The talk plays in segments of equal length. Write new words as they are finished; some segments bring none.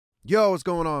Yo, what's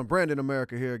going on? Brandon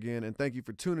America here again, and thank you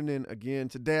for tuning in again.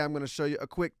 Today, I'm going to show you a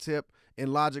quick tip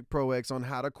in Logic Pro X on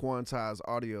how to quantize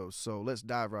audio. So let's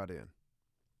dive right in.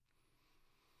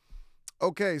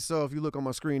 Okay, so if you look on my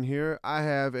screen here, I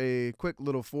have a quick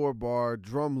little 4-bar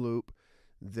drum loop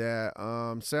that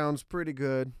sounds pretty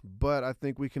good, but I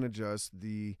think we can adjust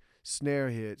the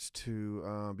snare hits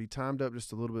to be timed up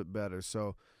just a little bit better.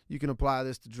 So you can apply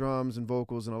this to drums and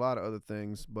vocals and a lot of other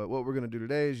things, but what we're going to do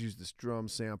today is use this drum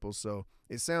sample. So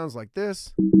it sounds like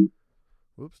this.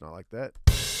 Whoops, not like that.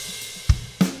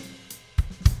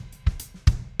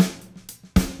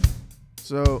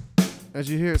 So as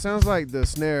you hear, it sounds like the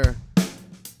snare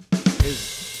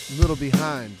is a little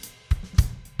behind.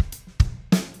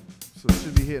 So it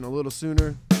should be hitting a little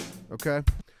sooner. Okay.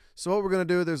 So what we're going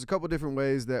to do, there's a couple different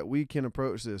ways that we can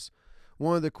approach this.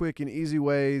 One of the quick and easy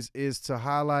ways is to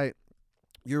highlight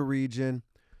your region.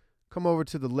 Come over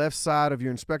to the left side of your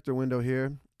inspector window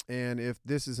here. And if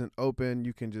this isn't open,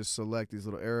 you can just select these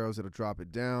little arrows that'll drop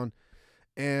it down.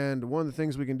 And one of the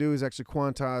things we can do is actually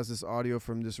quantize this audio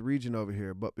from this region over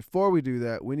here. But before we do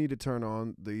that, we need to turn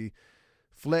on the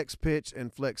flex pitch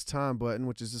and flex time button,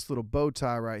 which is this little bow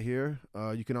tie right here.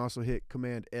 You can also hit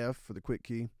Command F for the quick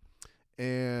key.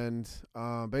 And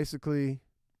basically,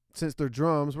 since they're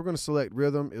drums, we're going to select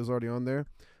rhythm. It was already on there,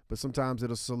 but sometimes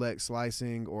it'll select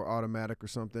slicing or automatic or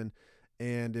something.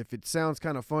 And if it sounds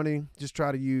kind of funny, just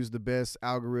try to use the best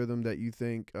algorithm that you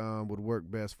think would work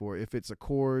best for it. If it's a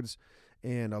chords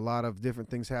and a lot of different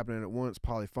things happening at once,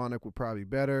 polyphonic would probably be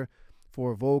better.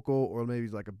 For a vocal, or maybe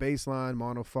like a bass line,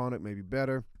 monophonic may be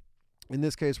better. In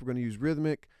this case, we're going to use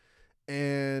rhythmic.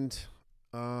 And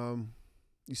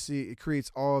you see it creates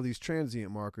all these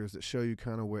transient markers that show you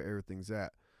kind of where everything's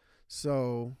at.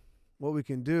 So what we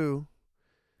can do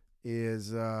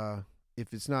is,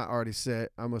 if it's not already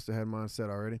set, I must have had mine set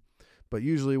already, but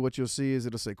usually what you'll see is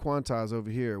it'll say quantize over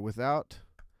here. Without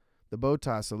the bow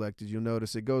tie selected, you'll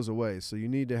notice it goes away. So you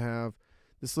need to have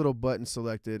this little button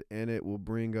selected, and it will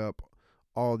bring up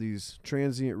all these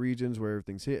transient regions where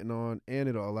everything's hitting on, and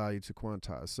it'll allow you to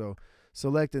quantize. So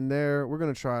selecting there, we're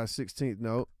going to try a 16th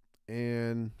note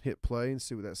and hit play and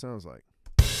see what that sounds like.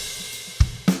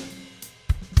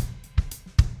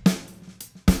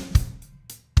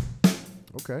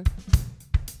 Okay.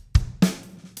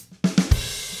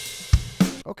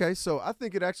 Okay, so I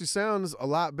think it actually sounds a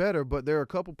lot better, but there are a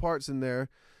couple parts in there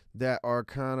that are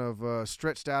kind of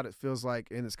stretched out, it feels like,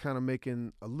 and it's kind of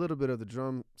making a little bit of the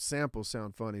drum sample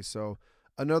sound funny. So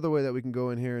another way that we can go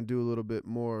in here and do a little bit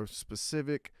more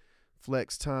specific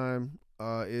flex time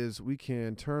is we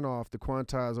can turn off the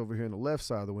quantize over here on the left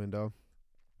side of the window.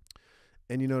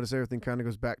 And you notice everything kind of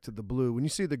goes back to the blue. When you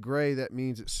see the gray, that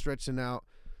means it's stretching out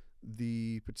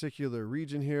the particular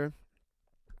region here.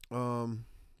 But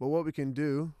what we can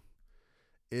do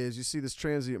is, you see this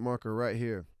transient marker right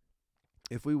here.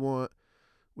 If we want,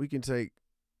 we can take,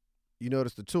 you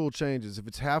notice the tool changes. If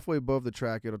it's halfway above the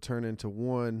track, it'll turn into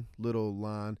one little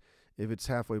line. If it's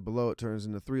halfway below, it turns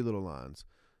into 3 little lines.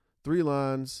 3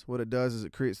 lines, what it does is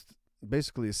it creates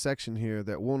basically a section here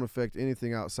that won't affect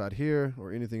anything outside here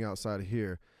or anything outside of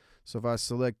here. So if I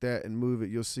select that and move it,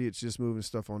 you'll see it's just moving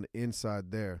stuff on the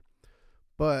inside there.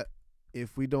 But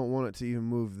if we don't want it to even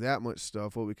move that much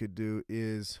stuff, what we could do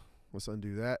is, let's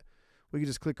undo that. We can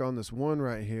just click on this one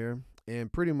right here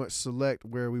and pretty much select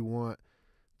where we want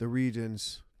the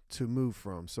regions to move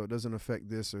from, so it doesn't affect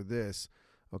this or this.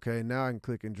 Okay, now I can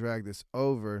click and drag this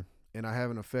over, and I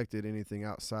haven't affected anything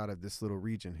outside of this little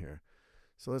region here.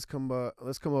 So let's come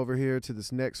over here to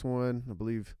this next one. I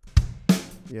believe,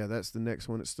 yeah, that's the next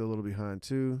one. It's still a little behind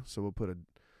too. So we'll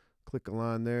click a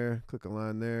line there, click a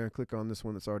line there, click on this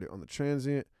one that's already on the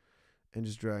transient, and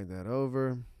just drag that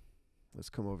over. Let's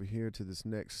come over here to this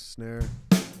next snare.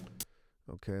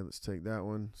 Okay, let's take that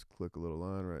one. Let's click a little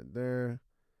line right there.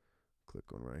 Click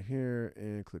on right here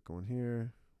and click on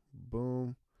here.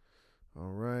 Boom.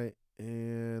 All right,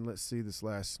 and let's see this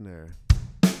last snare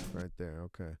right there.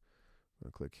 Okay, I'm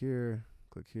gonna click here,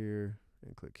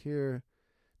 and click here.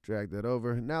 Drag that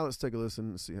over. Now let's take a listen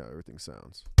and see how everything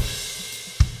sounds.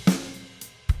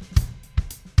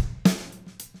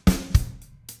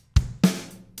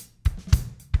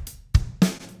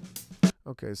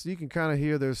 Okay, so you can kind of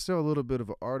hear there's still a little bit of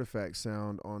an artifact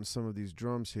sound on some of these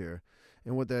drums here.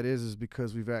 And what that is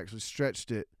because we've actually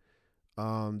stretched it,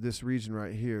 this region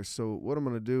right here. So what I'm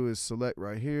going to do is select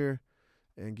right here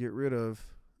and get rid of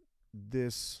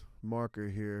this marker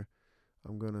here.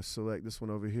 I'm going to select this one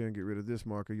over here and get rid of this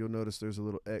marker. You'll notice there's a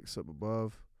little X up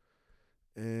above.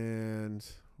 And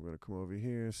we're going to come over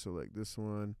here, select this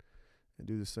one, and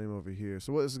do the same over here.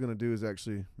 So what this is going to do is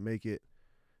actually make it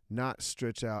not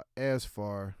stretch out as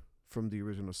far from the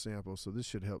original sample. So this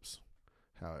should help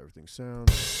how everything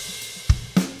sounds.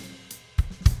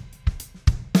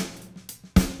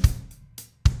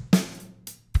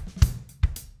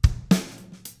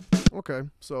 Okay,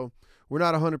 so we're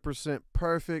not 100%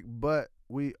 perfect, but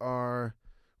we are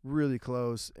really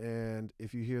close. And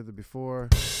if you hear the before,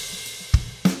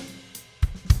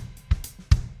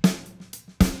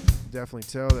 definitely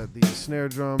tell that the snare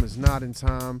drum is not in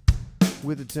time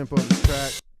with the tempo of the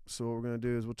track. So what we're going to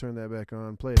do is we'll turn that back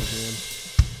on, play it again.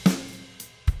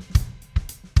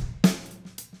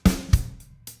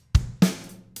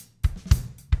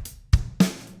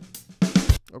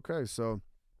 Okay, so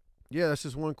yeah, that's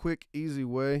just one quick, easy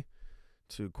way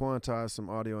to quantize some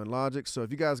audio in Logic. So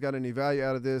if you guys got any value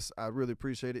out of this, I'd really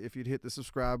appreciate it if you'd hit the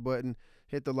subscribe button,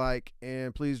 hit the like,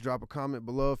 and please drop a comment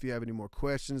below if you have any more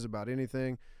questions about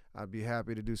anything. I'd be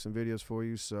happy to do some videos for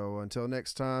you. So until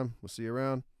next time, we'll see you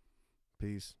around.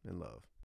 Peace and love.